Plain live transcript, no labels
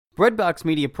Breadbox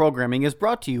Media Programming is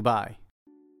brought to you by...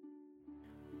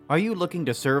 Are you looking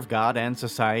to serve God and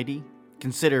society?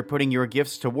 Consider putting your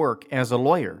gifts to work as a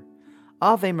lawyer.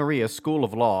 Ave Maria School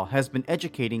of Law has been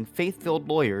educating faith-filled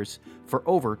lawyers for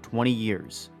over 20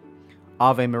 years.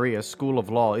 Ave Maria School of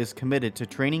Law is committed to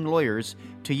training lawyers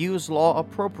to use law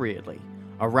appropriately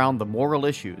around the moral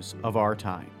issues of our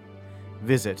time.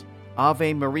 Visit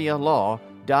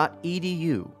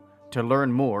avemarialaw.edu to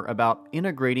learn more about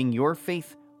integrating your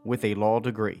faith with a law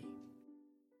degree.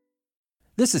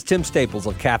 This is Tim Staples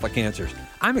of Catholic Answers.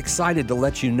 I'm excited to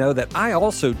let you know that I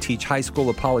also teach high school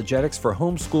apologetics for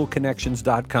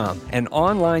homeschoolconnections.com, an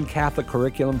online Catholic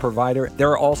curriculum provider.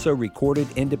 There are also recorded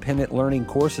independent learning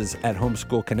courses at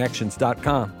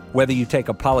homeschoolconnections.com. Whether you take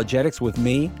apologetics with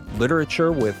me,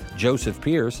 literature with Joseph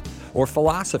Pierce, or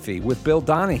philosophy with Bill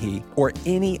Donahue, or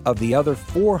any of the other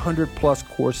 400-plus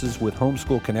courses with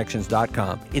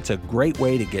homeschoolconnections.com, it's a great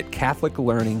way to get Catholic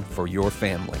learning for your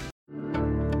family.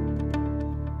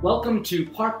 Welcome to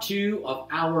part 2 of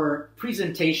our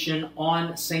presentation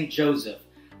on St. Joseph.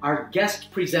 Our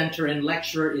guest presenter and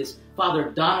lecturer is Father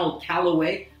Donald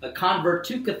Calloway, a convert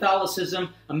to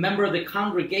Catholicism, a member of the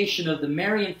Congregation of the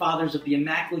Marian Fathers of the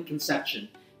Immaculate Conception.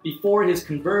 Before his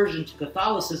conversion to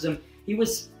Catholicism, he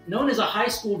was known as a high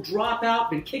school dropout,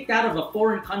 been kicked out of a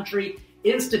foreign country,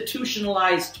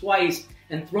 institutionalized twice,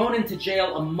 and thrown into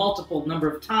jail a multiple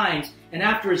number of times. And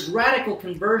after his radical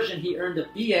conversion, he earned a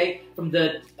BA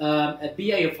a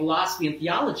BA of Philosophy and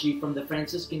Theology from the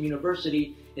Franciscan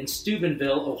University in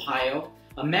Steubenville, Ohio,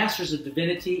 a Master's of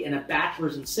Divinity and a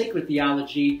Bachelor's in Sacred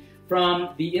Theology from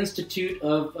the Institute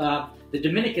of the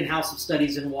Dominican House of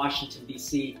Studies in Washington,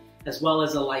 D.C., as well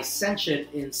as a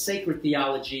licentiate in Sacred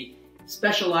Theology,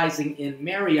 specializing in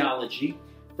Mariology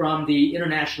from the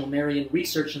International Marian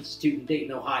Research Institute in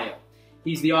Dayton, Ohio.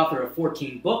 He's the author of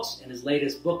 14 books, and his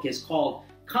latest book is called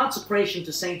Consecration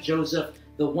to St. Joseph,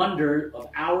 the Wonders of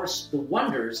Our Spiritual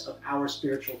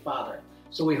Father.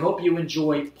 So we hope you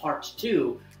enjoy part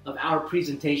 2 of our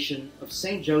presentation of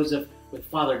St. Joseph with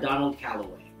Father Donald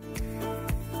Calloway.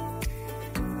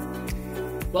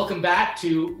 Welcome back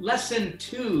to lesson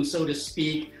 2, so to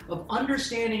speak, of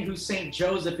understanding who St.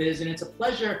 Joseph is, and it's a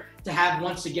pleasure to have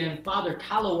once again Father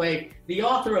Calloway, the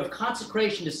author of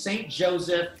Consecration to St.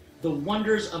 Joseph, the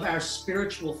Wonders of Our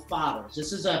Spiritual Fathers.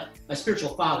 This is a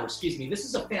spiritual father, excuse me. This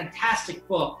is a fantastic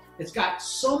book. It's got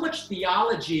so much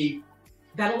theology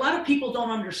that a lot of people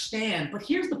don't understand. But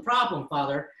here's the problem,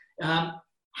 Father.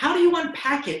 How do you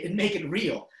unpack it and make it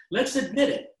real? Let's admit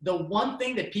it. The one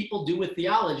thing that people do with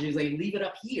theology is they leave it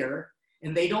up here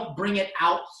and they don't bring it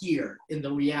out here in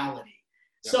the reality.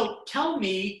 Yeah. So tell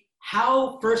me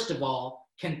how, first of all,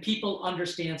 can people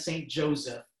understand St.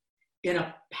 Joseph in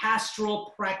a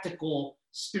pastoral, practical,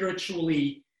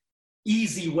 spiritually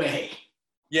easy way?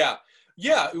 Yeah.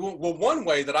 Well, one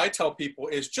way that I tell people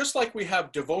is just like we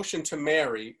have devotion to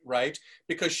Mary, right?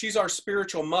 Because she's our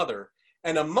spiritual mother.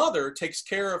 And a mother takes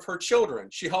care of her children.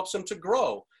 She helps them to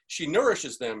grow. She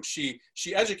nourishes them. She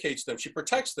educates them. She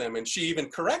protects them. And she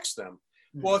even corrects them.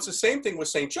 Mm-hmm. Well, it's the same thing with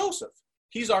St. Joseph.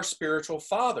 He's our spiritual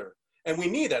father. And we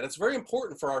need that. It's very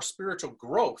important for our spiritual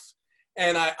growth.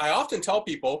 And I often tell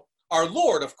people, our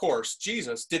Lord, of course,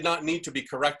 Jesus, did not need to be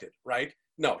corrected, right?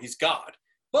 No, he's God.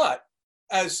 But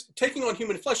as taking on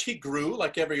human flesh, he grew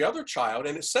like every other child.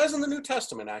 And it says in the New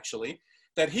Testament, actually,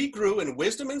 that he grew in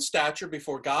wisdom and stature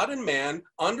before God and man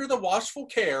under the watchful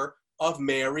care of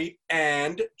Mary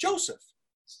and Joseph.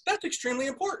 That's extremely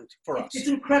important for us. It's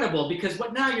incredible because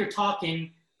what now you're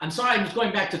talking, I'm sorry, I'm just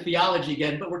going back to theology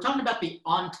again, but we're talking about the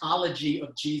ontology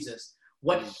of Jesus,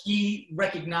 what he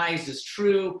recognized as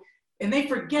true. And they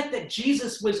forget that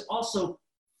Jesus was also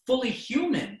fully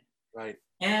human. Right.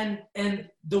 And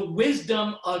the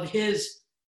wisdom of his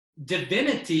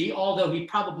divinity, although he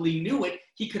probably knew it,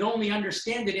 he could only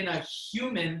understand it in a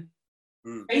human,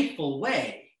 faithful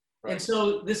way. Right. And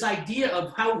so this idea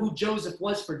of who Joseph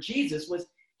was for Jesus was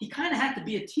he kind of had to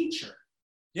be a teacher.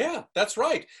 Yeah, that's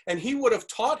right. And he would have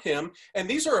taught him, and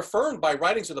these are affirmed by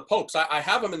writings of the popes. I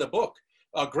have them in the book.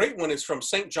 A great one is from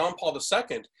St. John Paul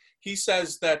II. He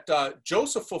says that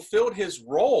Joseph fulfilled his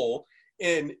role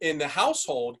in the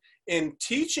household in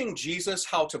teaching Jesus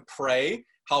how to pray,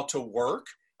 how to work.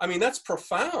 I mean, that's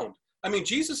profound. I mean,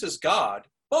 Jesus is God,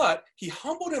 but he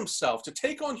humbled himself to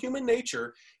take on human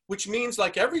nature, which means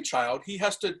like every child,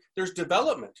 there's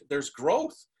development, there's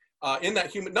growth in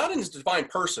that human, not in his divine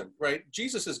person, right?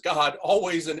 Jesus is God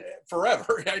always and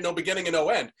forever, no beginning and no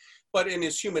end. But in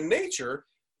his human nature,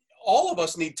 all of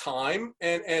us need time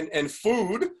and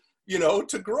food,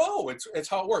 to grow. It's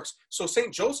how it works. So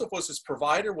St. Joseph was his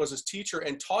provider, was his teacher,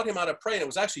 and taught him how to pray. And it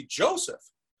was actually Joseph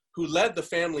who led the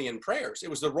family in prayers. It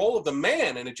was the role of the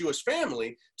man in a Jewish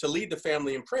family to lead the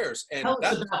family in prayers. And tell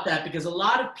us about that, because a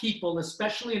lot of people,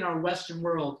 especially in our Western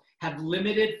world, have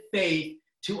limited faith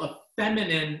to a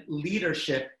feminine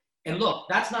leadership. And look,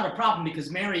 that's not a problem,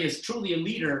 because Mary is truly a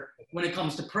leader when it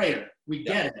comes to prayer. We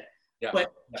get it.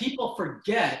 But people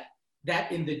forget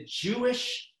that in the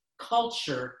Jewish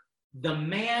culture, the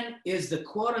man is the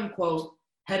quote unquote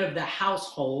head of the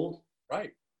household,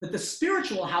 right? But the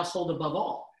spiritual household above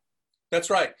all.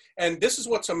 That's right. And this is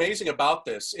what's amazing about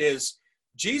this is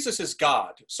Jesus is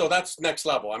God. So that's next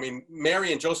level. I mean,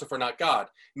 Mary and Joseph are not God.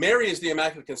 Mary is the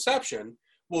Immaculate Conception.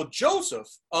 Well, Joseph,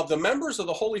 of the members of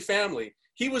the Holy Family,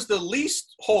 he was the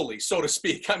least holy, so to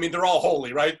speak. I mean, they're all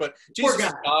holy, right? But Jesus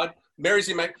is God, Mary's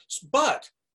the Immaculate. But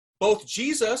both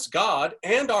Jesus, God,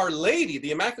 and Our Lady,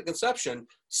 the Immaculate Conception,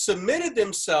 submitted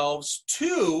themselves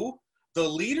to the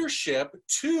leadership,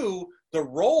 to the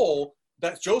role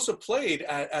that Joseph played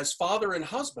as father and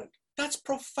husband. That's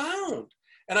profound.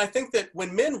 And I think that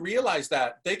when men realize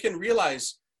that, they can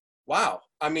realize, wow,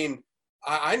 I mean,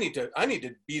 I need to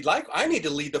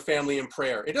lead the family in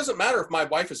prayer. It doesn't matter if my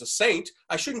wife is a saint.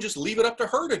 I shouldn't just leave it up to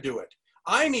her to do it.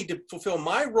 I need to fulfill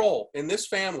my role in this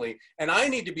family, and I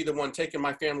need to be the one taking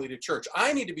my family to church.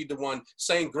 I need to be the one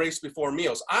saying grace before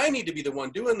meals. I need to be the one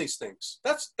doing these things.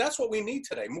 That's what we need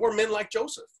today, more men like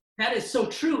Joseph. That is so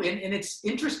true. And it's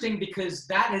interesting because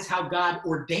that is how God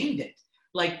ordained it.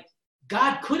 Like,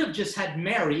 God could have just had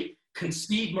Mary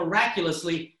conceive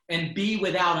miraculously and be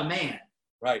without a man.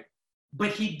 Right.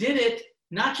 But he did it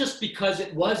not just because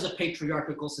it was a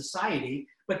patriarchal society,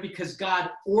 but because God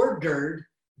ordered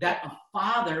that a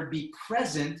father be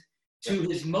present to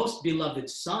his most beloved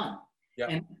son. Yeah.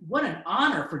 And what an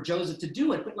honor for Joseph to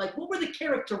do it. But like, what were the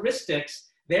characteristics,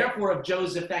 therefore, of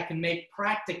Joseph that can make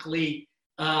practically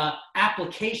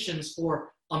applications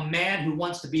for a man who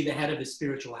wants to be the head of his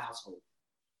spiritual household?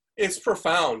 It's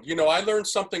profound. You know, I learned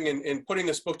something in putting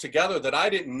this book together that I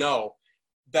didn't know,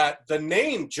 that the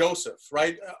name Joseph,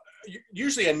 right?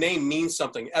 Usually a name means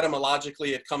something.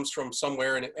 Etymologically, it comes from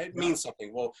somewhere and it means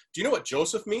something. Well, do you know what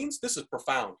Joseph means? This is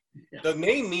profound. Yeah. The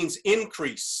name means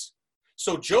increase.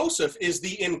 So Joseph is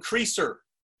the increaser.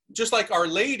 Just like Our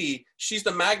Lady, she's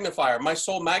the magnifier. My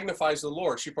soul magnifies the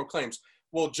Lord, she proclaims.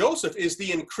 Well, Joseph is the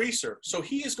increaser. So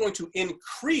he is going to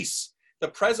increase the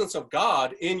presence of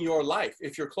God in your life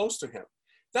if you're close to him.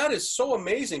 That is so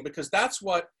amazing, because that's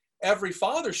what every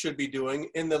father should be doing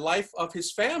in the life of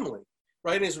his family,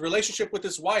 right? In his relationship with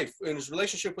his wife, in his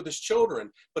relationship with his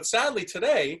children. But sadly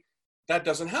today, that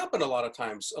doesn't happen a lot of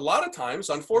times. A lot of times,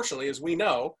 unfortunately, as we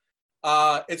know,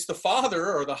 it's the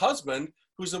father or the husband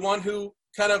who's the one who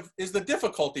kind of is the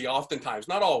difficulty oftentimes,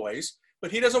 not always,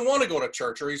 but he doesn't want to go to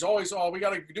church, or he's always, oh, we got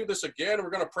to do this again.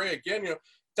 We're going to pray again. You know,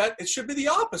 that it should be the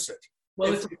opposite.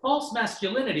 Well, it's a false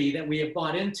masculinity that we have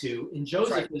bought into, and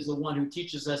Joseph is the one who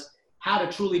teaches us how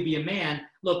to truly be a man.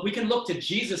 Look, we can look to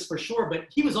Jesus for sure, but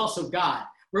he was also God.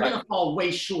 We're going to fall way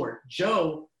short.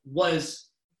 Joe was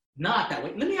not that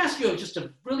way. Let me ask you just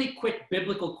a really quick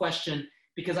biblical question,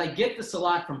 because I get this a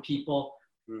lot from people.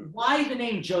 Why the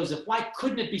name Joseph? Why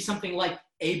couldn't it be something like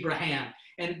Abraham?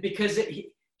 And because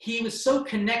he was so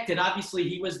connected. Obviously,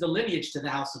 he was the lineage to the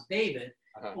house of David.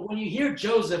 But when you hear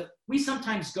Joseph, we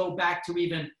sometimes go back to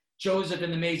even Joseph in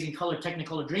the Amazing Color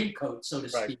Technicolor Dreamcoat, so to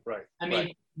speak. I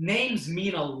mean, names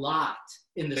mean a lot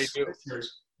in the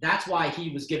scriptures. That's why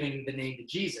he was giving the name to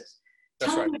Jesus.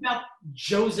 Tell me about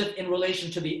Joseph in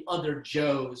relation to the other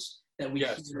Joes that we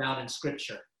hear about in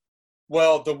scripture.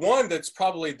 Well, the one that's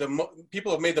probably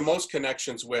people have made the most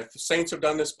connections with, saints have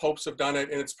done this, popes have done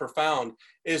it, and it's profound,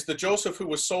 is the Joseph who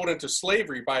was sold into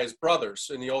slavery by his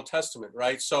brothers in the Old Testament,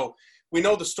 right? So we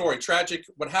know the story, tragic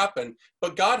what happened,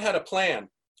 but God had a plan.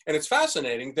 And it's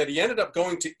fascinating that he ended up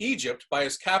going to Egypt by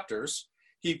his captors.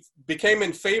 He became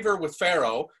in favor with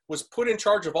Pharaoh, was put in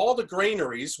charge of all the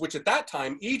granaries, which at that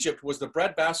time, Egypt was the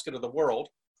breadbasket of the world.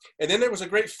 And then there was a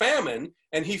great famine,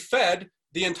 and he fed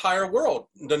the entire world,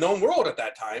 the known world at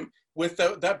that time, with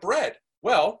that bread.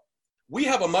 Well, we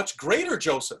have a much greater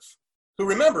Joseph, who,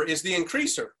 remember, is the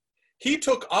increaser. He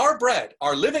took our bread,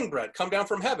 our living bread, come down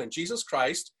from heaven, Jesus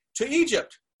Christ, to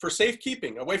Egypt for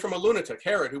safekeeping, away from a lunatic,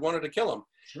 Herod, who wanted to kill him.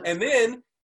 Sure. And then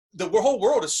the whole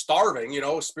world is starving,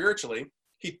 spiritually.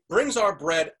 He brings our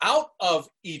bread out of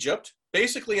Egypt,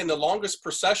 basically in the longest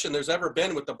procession there's ever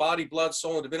been with the body, blood,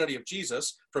 soul, and divinity of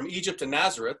Jesus, from Egypt to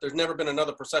Nazareth. There's never been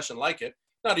another procession like it.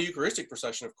 Not a Eucharistic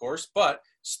procession, of course, but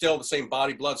still the same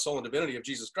body, blood, soul, and divinity of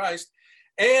Jesus Christ.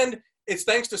 And it's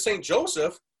thanks to St.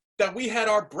 Joseph that we had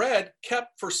our bread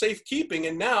kept for safekeeping,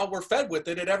 and now we're fed with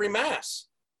it at every Mass.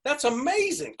 That's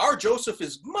amazing. Our Joseph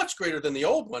is much greater than the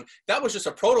old one. That was just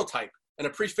a prototype, and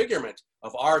a prefigurement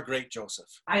of our great Joseph.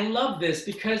 I love this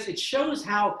because it shows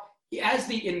how, as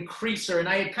the increaser, and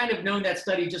I had kind of known that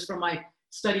study just from my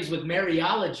studies with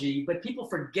Mariology, but people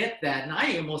forget that, and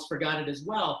I almost forgot it as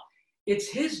well. It's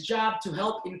his job to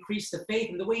help increase the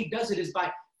faith, and the way he does it is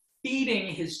by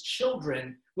feeding his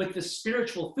children with the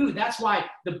spiritual food. That's why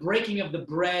the breaking of the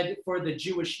bread for the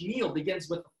Jewish meal begins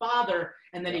with the father,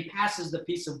 and then he passes the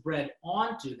piece of bread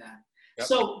on to them. Yep.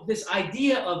 So this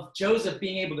idea of Joseph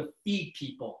being able to feed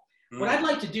people, what I'd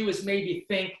like to do is maybe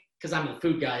think, because I'm a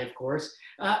food guy, of course,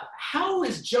 how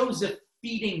is Joseph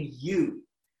feeding you?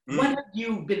 What have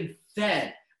you been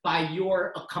fed by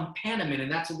your accompaniment?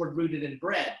 And that's a word rooted in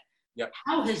bread. Yep.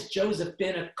 How has Joseph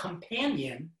been a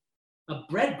companion, a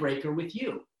bread breaker with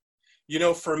you? You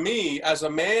know, for me, as a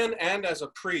man and as a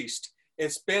priest,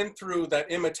 it's been through that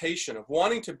imitation of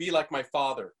wanting to be like my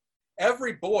father.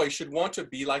 Every boy should want to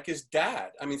be like his dad.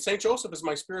 I mean, St. Joseph is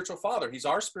my spiritual father. He's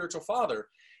our spiritual father.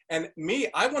 And me,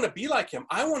 I want to be like him.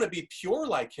 I want to be pure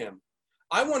like him.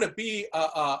 I want to be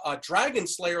a dragon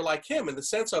slayer like him, in the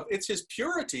sense of it's his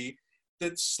purity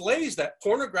that slays that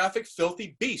pornographic,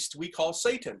 filthy beast we call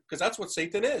Satan, because that's what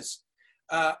Satan is.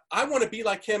 I want to be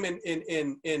like him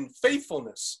in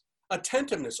faithfulness,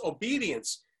 attentiveness,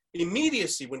 obedience,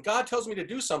 immediacy. When God tells me to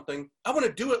do something, I want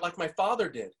to do it like my father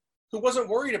did, who wasn't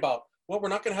worried about, well, we're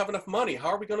not going to have enough money. How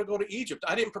are we going to go to Egypt?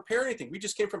 I didn't prepare anything. We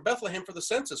just came from Bethlehem for the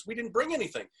census. We didn't bring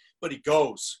anything. But he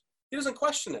goes. He doesn't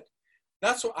question it.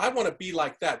 That's what I want to be,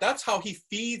 like that. That's how he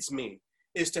feeds me,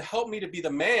 is to help me to be the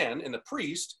man and the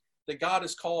priest that God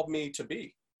has called me to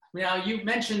be. Now, you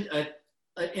mentioned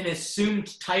an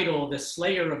assumed title, the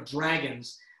Slayer of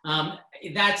Dragons.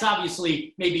 That's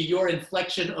obviously maybe your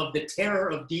inflection of the terror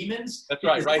of demons. That's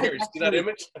right, right here. You see that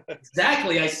image?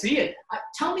 Exactly, I see it.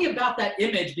 Tell me about that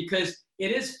image, because it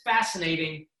is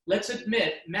fascinating. Let's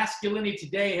admit, masculinity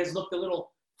today has looked a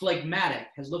little phlegmatic,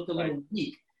 has looked a little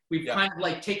weak. We've kind of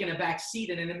like taken a back seat,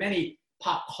 and in many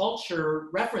pop culture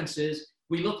references,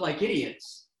 we look like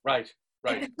idiots. Right,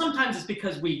 right. And sometimes it's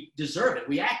because we deserve it.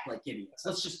 We act like idiots.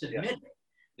 Let's just admit it.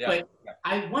 Yeah. But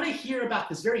I want to hear about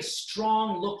this very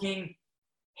strong-looking,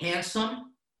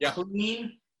 handsome,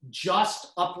 clean,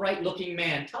 just, upright-looking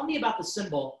man. Tell me about the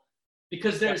symbol,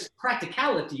 because there's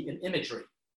practicality in imagery.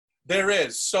 There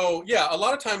is. So, yeah, a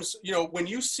lot of times, you know, when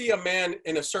you see a man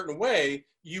in a certain way,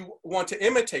 you want to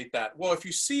imitate that. Well, if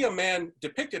you see a man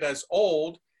depicted as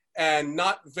old and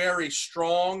not very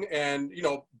strong and, you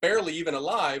know, barely even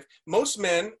alive, most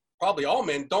men, probably all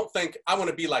men, don't think, I want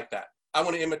to be like that. I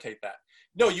want to imitate that.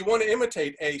 No, you want to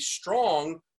imitate a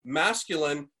strong,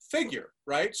 masculine figure,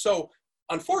 right? So,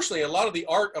 unfortunately, a lot of the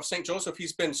art of St. Joseph,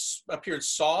 he's appeared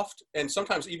soft and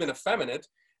sometimes even effeminate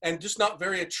and just not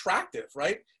very attractive,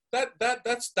 right?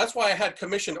 That's why I had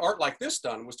commissioned art like this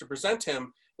done, was to present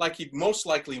him like he most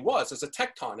likely was, as a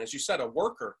tecton, as you said, a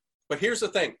worker. But here's the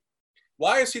thing.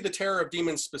 Why is he the terror of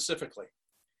demons specifically?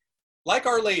 Like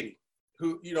Our Lady,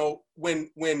 who, you know,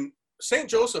 when St.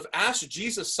 Joseph asked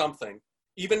Jesus something,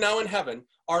 even now in heaven,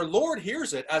 our Lord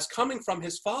hears it as coming from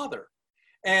his Father.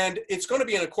 And it's going to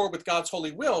be in accord with God's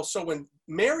holy will. So when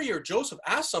Mary or Joseph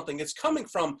asks something, it's coming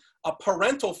from a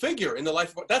parental figure in the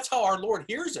life of, that's how our Lord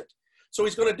hears it. So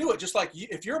he's going to do it. Just like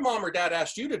if your mom or dad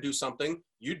asked you to do something,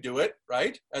 you'd do it,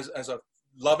 right? As a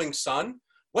loving son.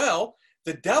 Well,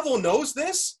 the devil knows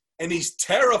this, and he's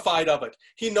terrified of it.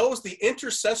 He knows the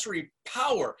intercessory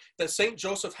power that St.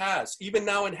 Joseph has, even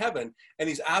now in heaven, and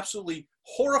he's absolutely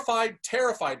horrified,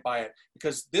 terrified by it,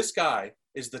 because this guy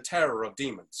is the terror of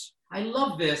demons. I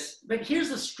love this, but here's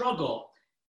the struggle.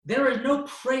 There are no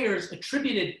prayers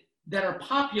attributed that are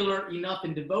popular enough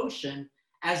in devotion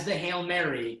as the Hail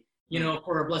Mary, you know,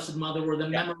 for our Blessed Mother, or the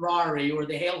Memorare, or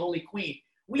the Hail Holy Queen.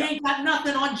 We ain't got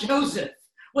nothing on Joseph.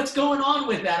 What's going on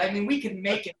with that? I mean, we can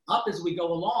make it up as we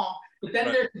go along, but then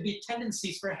there could be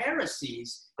tendencies for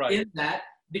heresies in that,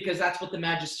 because that's what the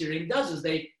magisterium does, is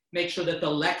they make sure that the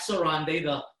lex orandi,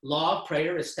 the law of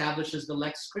prayer, establishes the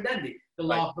lex credendi, the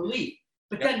law of belief.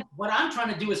 But then what I'm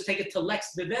trying to do is take it to lex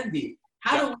vivendi.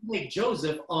 How do we make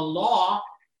Joseph a law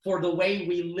for the way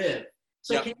we live?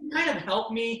 So can you kind of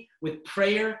help me with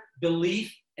prayer,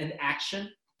 belief, and action?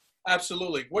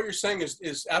 Absolutely. What you're saying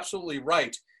is absolutely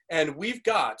right. And we've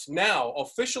got now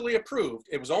officially approved,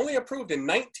 it was only approved in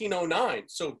 1909,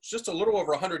 so just a little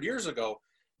over 100 years ago,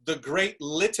 the Great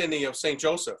Litany of St.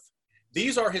 Joseph.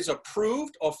 These are his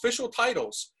approved official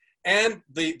titles. And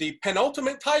the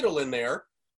penultimate title in there,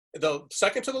 the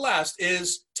second to the last,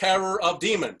 is Terror of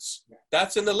Demons.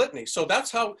 That's in the litany. So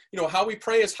that's how, you know, how we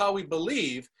pray is how we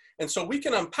believe. And so we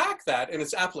can unpack that in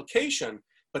its application,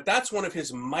 but that's one of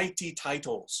his mighty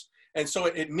titles. And so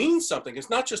it means something. It's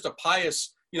not just a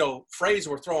pious, you know, phrase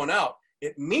we're throwing out.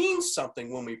 It means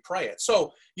something when we pray it.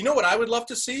 So, you know what I would love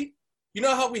to see? You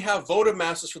know how we have votive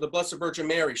masses for the Blessed Virgin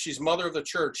Mary? She's mother of the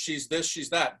church. She's this, she's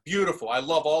that. Beautiful. I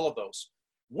love all of those.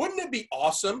 Wouldn't it be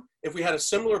awesome if we had a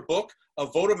similar book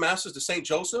of votive masses to St.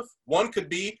 Joseph? One could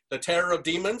be the terror of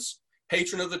demons,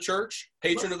 patron of the church,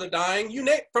 patron of the dying, you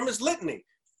name, from his litany.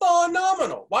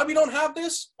 Phenomenal. Why we don't have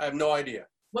this? I have no idea.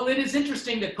 Well, it is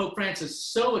interesting that Pope Francis,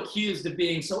 so accused of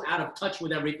being so out of touch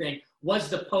with everything, was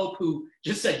the Pope who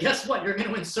just said, guess what? You're going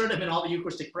to insert him in all the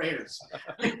Eucharistic prayers.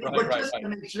 We're just going to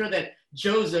make sure that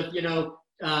Joseph,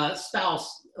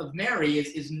 spouse of Mary,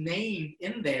 is named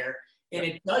in there. And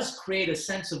it does create a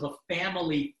sense of a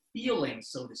family feeling,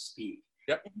 so to speak.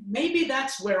 Yep. Maybe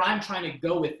that's where I'm trying to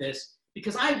go with this,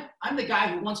 because I'm the guy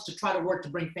who wants to try to work to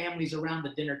bring families around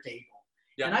the dinner table.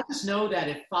 Yep. And I just know that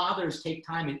if fathers take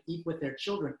time and eat with their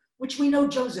children, which we know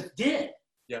Joseph did.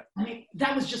 Yeah. I mean,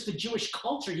 that was just the Jewish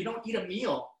culture. You don't eat a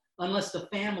meal unless the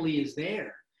family is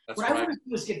there. That's what right. I want to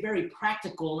do is get very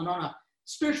practical and on a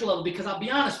spiritual level, because I'll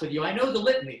be honest with you, I know the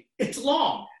litany. It's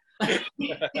long.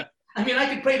 I mean,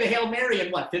 I could pray the Hail Mary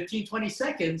in 15, 20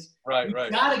 seconds. Right.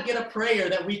 Got to get a prayer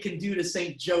that we can do to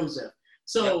St. Joseph.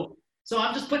 So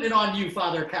I'm just putting it on you,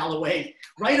 Father Calloway.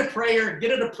 Write a prayer,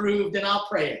 get it approved, and I'll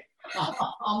pray it.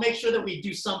 I'll make sure that we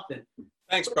do something.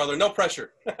 Thanks, brother. No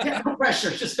pressure. Yeah, no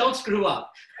pressure. Just don't screw up.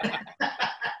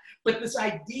 But this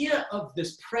idea of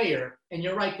this prayer, and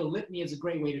you're right, the litany is a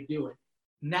great way to do it.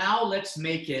 Now let's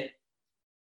make it,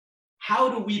 how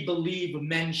do we believe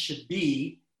men should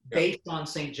be based on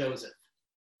St. Joseph?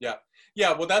 Yeah.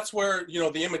 Well, that's where,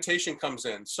 the imitation comes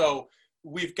in. So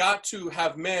we've got to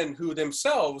have men who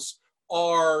themselves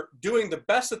are doing the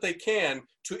best that they can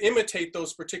to imitate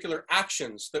those particular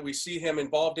actions that we see him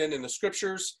involved in the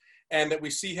scriptures, and that we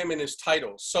see him in his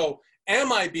titles. So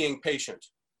am I being patient?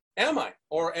 Am I?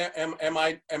 Or am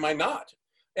I not?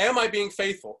 Am I being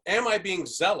faithful? Am I being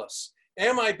zealous?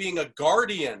 Am I being a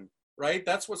guardian? Right?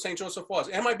 That's what St. Joseph was.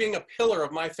 Am I being a pillar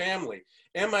of my family?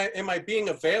 Am I being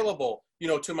available,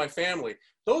 to my family?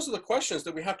 Those are the questions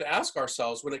that we have to ask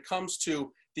ourselves when it comes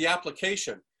to the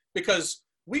application, because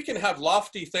we can have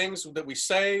lofty things that we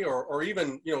say or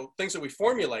even, things that we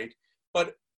formulate,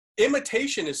 but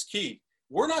imitation is key.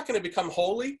 We're not going to become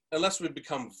holy unless we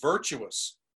become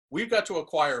virtuous. We've got to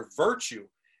acquire virtue.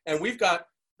 And we've got,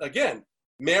 again,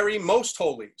 Mary most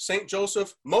holy, St.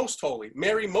 Joseph most holy,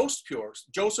 Mary most pure,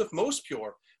 Joseph most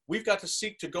pure. We've got to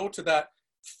seek to go to that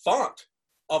font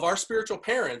of our spiritual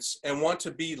parents and want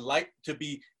to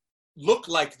look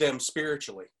like them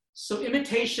spiritually. So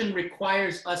imitation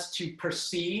requires us to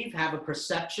perceive, have a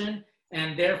perception,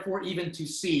 and therefore even to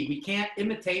see. We can't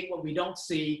imitate what we don't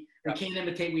see. We can't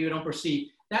imitate what we don't perceive.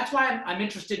 That's why I'm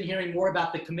interested in hearing more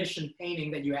about the commission painting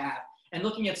that you have and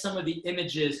looking at some of the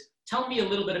images. Tell me a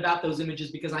little bit about those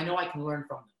images, because I know I can learn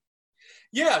from them.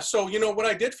 Yeah, so what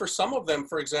I did for some of them,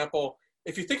 for example,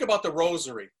 if you think about the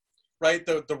rosary, right?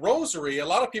 The rosary, a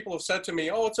lot of people have said to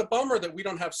me, oh, it's a bummer that we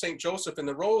don't have St. Joseph in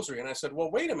the rosary. And I said, well,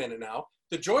 wait a minute now.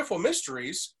 The joyful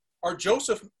mysteries are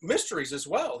Joseph mysteries as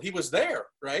well. He was there,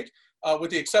 right? With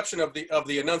the exception of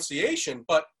the Annunciation.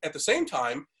 But at the same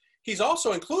time, he's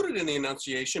also included in the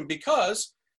Annunciation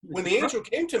because when the angel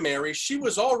came to Mary, she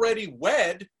was already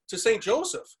wed to St.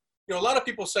 Joseph. A lot of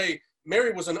people say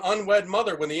Mary was an unwed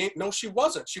mother no, she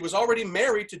wasn't. She was already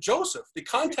married to Joseph. The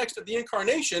context of the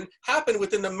incarnation happened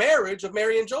within the marriage of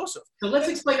Mary and Joseph. So let's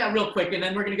explain that real quick, and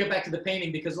then we're going to get back to the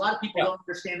painting, because a lot of people don't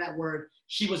understand that word.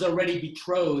 She was already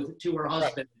betrothed to her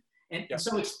husband. Right. And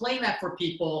so explain that for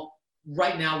people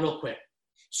right now real quick.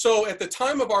 So at the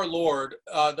time of our Lord,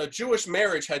 the Jewish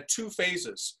marriage had two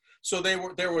phases. So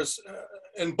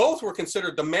and both were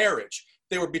considered the marriage.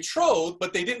 They were betrothed,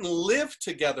 but they didn't live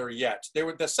together yet.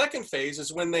 The second phase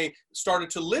is when they started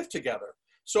to live together.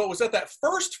 So it was at that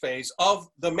first phase of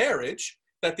the marriage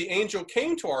that the angel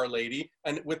came to Our Lady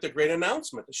and with the great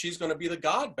announcement that she's going to be the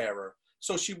God bearer.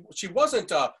 So she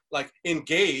wasn't like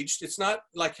engaged. It's not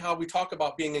like how we talk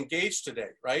about being engaged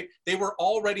today, right? They were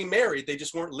already married. They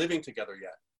just weren't living together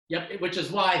yet. Yep, which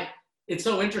is why it's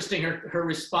so interesting, her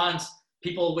response.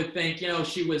 People would think,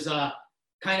 she was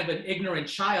kind of an ignorant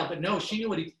child, but no, she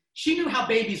knew how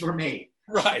babies were made.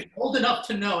 Right. Old enough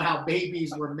to know how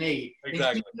babies were made.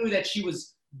 Exactly. And she knew that she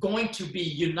was going to be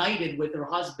united with her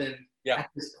husband at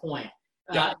this point.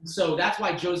 So that's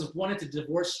why Joseph wanted to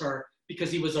divorce her,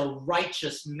 because he was a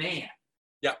righteous man.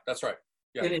 Yeah, that's right.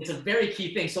 Yeah. And it's a very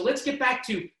key thing. So let's get back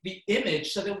to the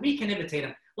image so that we can imitate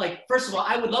him. Like, first of all,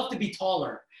 I would love to be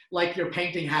taller, like your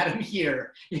painting had him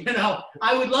here.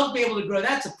 I would love to be able to grow.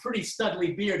 That's a pretty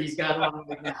studly beard he's got on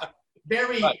right now.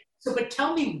 Very. Right. So, but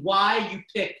tell me why you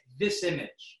picked this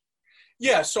image.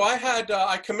 Yeah, so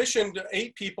I commissioned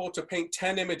 8 people to paint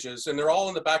 10 images, and they're all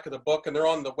in the back of the book, and they're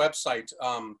on the website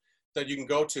that you can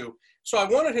go to. So I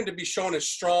wanted him to be shown as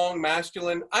strong,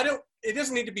 masculine. It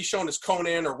doesn't need to be shown as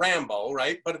Conan or Rambo,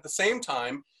 right? But at the same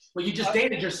time, Well, you just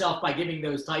dated yourself by giving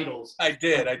those titles. I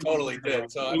totally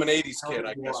did. So I'm an 80s kid,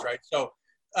 I guess, right?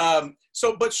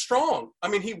 But strong. I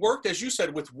mean, he worked, as you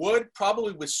said, with wood,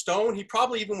 probably with stone. He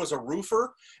probably even was a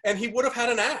roofer, and he would have had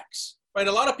an axe, right?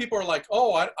 A lot of people are like,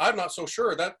 oh, I'm not so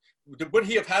sure. Would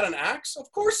he have had an axe?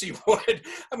 Of course he would.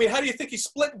 I mean, how do you think he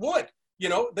split wood? You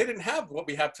know, they didn't have what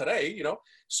we have today, you know.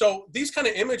 So these kind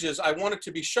of images, I wanted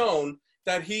to be shown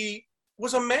that he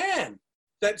was a man.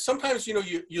 That sometimes, you know,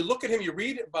 you look at him, you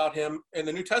read about him in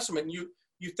the New Testament, and you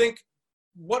think,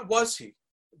 what was he?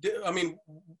 I mean,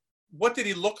 what did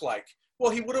he look like? Well,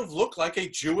 he would have looked like a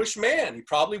Jewish man. He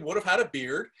probably would have had a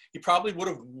beard. He probably would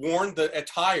have worn the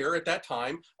attire at that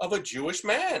time of a Jewish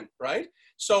man, right?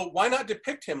 So why not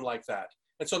depict him like that?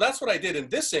 And so that's what I did in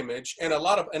this image, and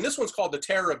and this one's called The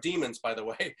Terror of Demons, by the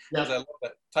way, because I love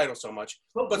that title so much.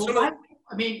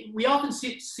 I mean, we often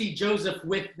see Joseph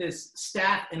with this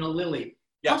staff and a lily.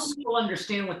 Yes. Help people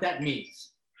understand what that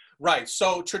means. Right.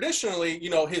 So traditionally,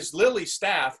 you know, his lily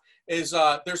staff is,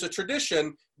 there's a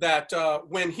tradition that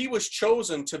when he was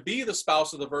chosen to be the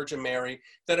spouse of the Virgin Mary,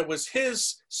 that it was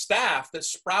his staff that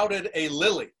sprouted a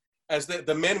lily. As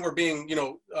the men were being, you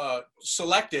know,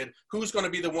 selected, who's going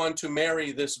to be the one to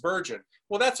marry this virgin?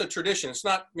 Well, that's a tradition. It's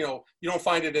not, you know, you don't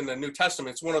find it in the New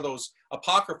Testament. It's one of those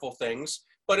apocryphal things,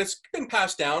 but it's been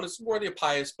passed down. It's worthy of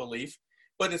pious belief.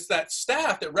 But it's that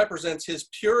staff that represents his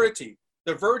purity.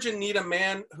 The virgin needed a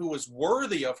man who was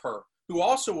worthy of her, who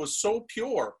also was so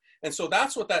pure. And so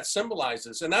that's what that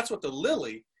symbolizes. And that's what the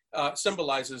lily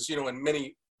symbolizes, you know, in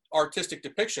many artistic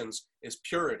depictions, is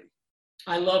purity.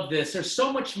 I love this. There's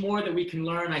so much more that we can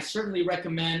learn. I certainly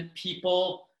recommend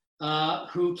people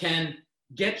who can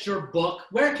get your book.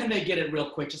 Where can they get it real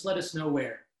quick? Just let us know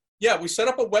where. Yeah, we set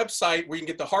up a website where you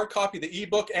can get the hard copy, the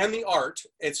ebook, and the art.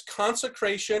 It's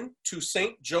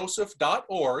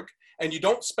consecration2stjoseph.org, and you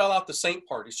don't spell out the saint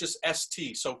part. It's just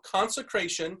ST. So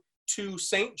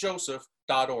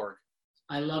consecration2stjoseph.org.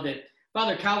 I love it.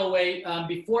 Father Calloway,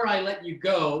 before I let you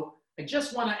go, I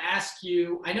just want to ask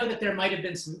you, I know that there might have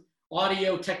been some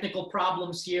audio technical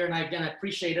problems here, and again, I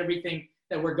appreciate everything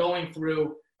that we're going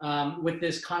through with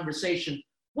this conversation.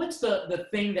 What's the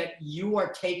thing that you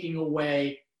are taking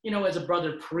away, you know, as a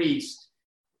brother priest,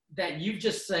 that you've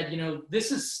just said, you know,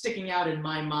 this is sticking out in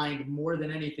my mind more than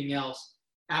anything else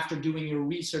after doing your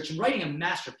research and writing a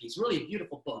masterpiece, really a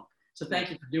beautiful book. So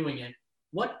thank you for doing it.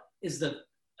 What is a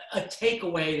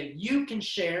takeaway that you can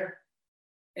share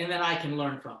and that I can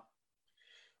learn from?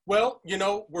 Well, you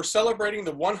know, we're celebrating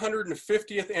the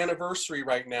 150th anniversary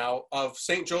right now of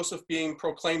St. Joseph being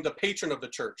proclaimed the patron of the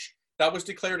church. That was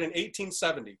declared in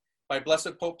 1870 by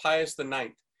Blessed Pope Pius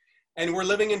IX. And we're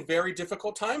living in very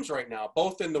difficult times right now,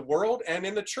 both in the world and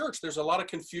in the church. There's a lot of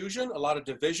confusion, a lot of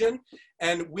division,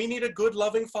 and we need a good,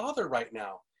 loving father right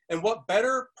now. And what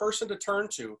better person to turn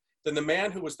to than the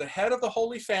man who was the head of the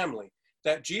Holy Family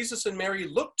that Jesus and Mary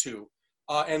looked to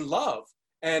and love.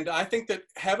 And I think that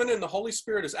heaven and the Holy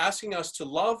Spirit is asking us to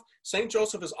love St.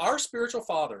 Joseph as our spiritual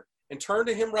father and turn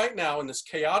to him right now in this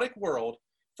chaotic world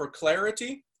for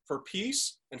clarity, for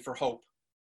peace, and for hope.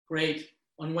 Great.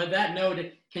 And with that note,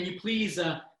 can you please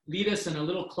lead us in a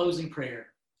little closing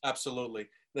prayer? Absolutely. In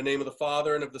the name of the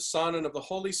Father, and of the Son, and of the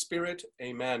Holy Spirit,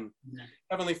 amen. Amen.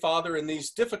 Heavenly Father, in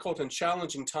these difficult and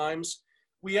challenging times,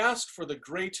 we ask for the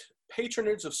great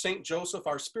patronage of St. Joseph,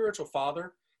 our spiritual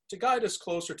father, to guide us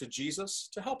closer to Jesus,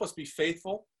 to help us be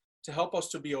faithful, to help us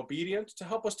to be obedient, to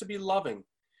help us to be loving.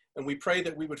 And we pray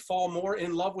that we would fall more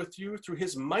in love with you through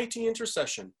his mighty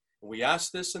intercession. And we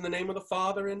ask this in the name of the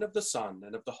Father, and of the Son,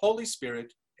 and of the Holy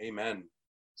Spirit. Amen.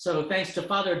 So thanks to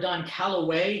Father Don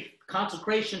Calloway,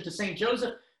 consecration to St.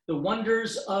 Joseph, the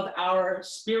wonders of our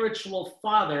spiritual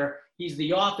father. He's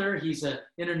the author. He's an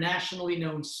internationally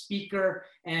known speaker.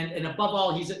 And above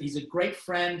all, he's a great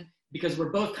friend, because we're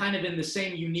both kind of in the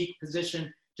same unique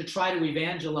position to try to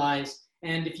evangelize.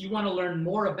 And if you want to learn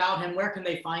more about him, where can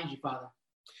they find you, Father?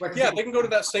 They can go to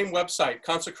that same website,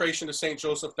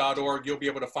 consecration2stjoseph.org. You'll be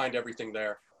able to find everything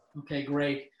there. Okay,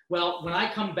 great. Well, when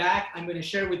I come back, I'm going to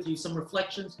share with you some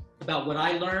reflections about what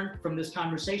I learned from this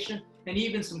conversation, and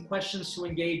even some questions to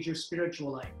engage your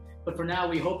spiritual life. But for now,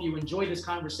 we hope you enjoy this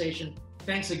conversation.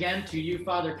 Thanks again to you,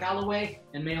 Father Calloway,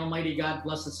 and may Almighty God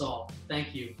bless us all.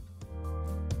 Thank you.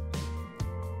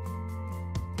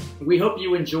 We hope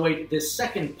you enjoyed this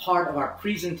second part of our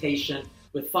presentation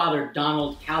with Father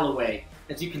Donald Calloway.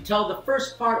 As you can tell, the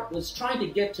first part was trying to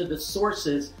get to the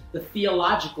sources, the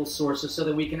theological sources, so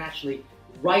that we can actually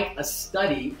write a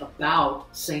study about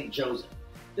St. Joseph.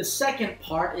 The second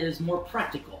part is more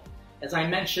practical. As I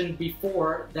mentioned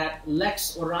before, that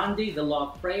lex orandi, the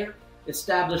law of prayer,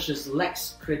 establishes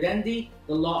lex credendi,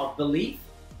 the law of belief,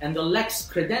 and the lex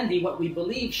credendi, what we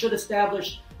believe, should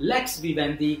establish lex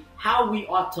vivendi, how we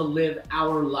ought to live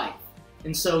our life.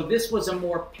 And so this was a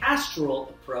more pastoral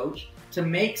approach to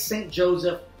make St.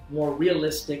 Joseph more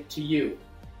realistic to you.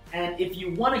 And if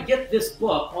you want to get this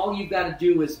book, all you've got to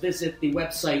do is visit the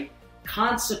website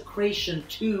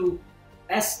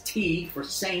consecration2st for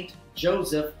St.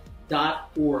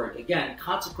 Joseph.org. Again,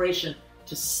 consecration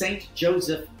to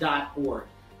stjoseph.org.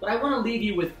 But I want to leave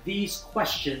you with these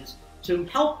questions to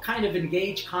help kind of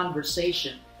engage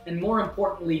conversation and, more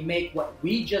importantly, make what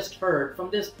we just heard from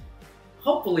this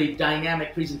hopefully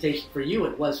dynamic presentation for you.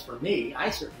 It was for me. I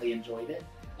certainly enjoyed it.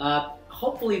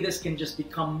 Hopefully this can just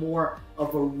become more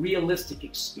of a realistic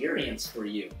experience for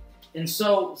you. And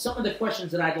so some of the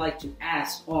questions that I'd like to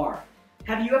ask are,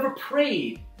 have you ever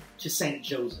prayed to St.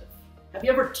 Joseph? Have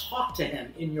you ever talked to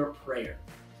him in your prayer?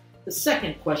 The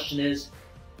second question is,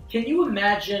 can you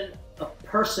imagine a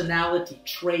personality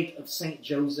trait of St.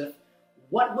 Joseph?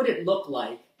 What would it look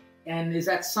like? And is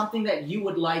that something that you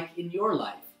would like in your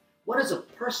life? What is a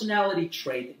personality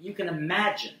trait that you can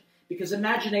imagine? Because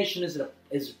imagination is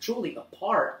truly a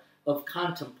part of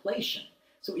contemplation.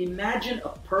 So imagine a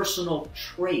personal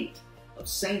trait of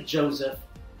St. Joseph.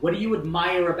 What do you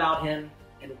admire about him?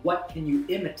 And what can you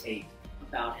imitate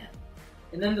about him?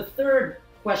 And then the third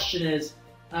question is,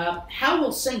 how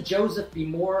will St. Joseph be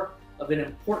more of an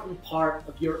important part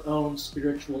of your own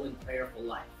spiritual and prayerful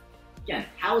life? Again,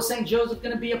 how is St. Joseph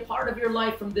going to be a part of your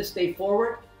life from this day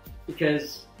forward?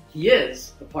 Because he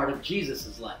is a part of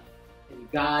Jesus' life, and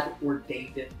God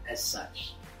ordained it as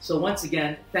such. So once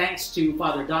again, thanks to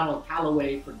Father Donald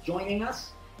Calloway for joining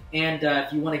us. And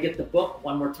if you want to get the book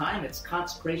one more time, it's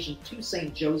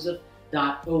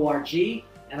consecration2stjoseph.org.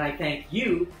 And I thank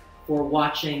you for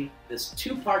watching this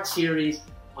two-part series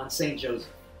on St.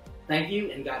 Joseph. Thank you,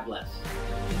 and God bless.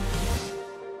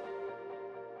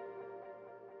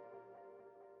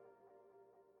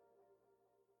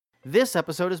 This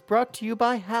episode is brought to you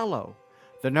by Hallow,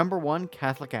 the #1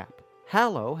 Catholic app.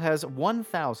 Hallow has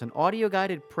 1,000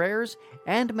 audio-guided prayers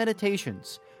and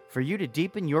meditations for you to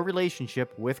deepen your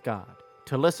relationship with God.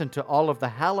 To listen to all of the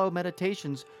Hallow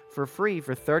meditations for free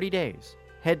for 30 days,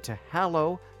 head to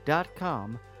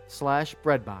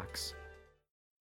hallow.com/breadbox.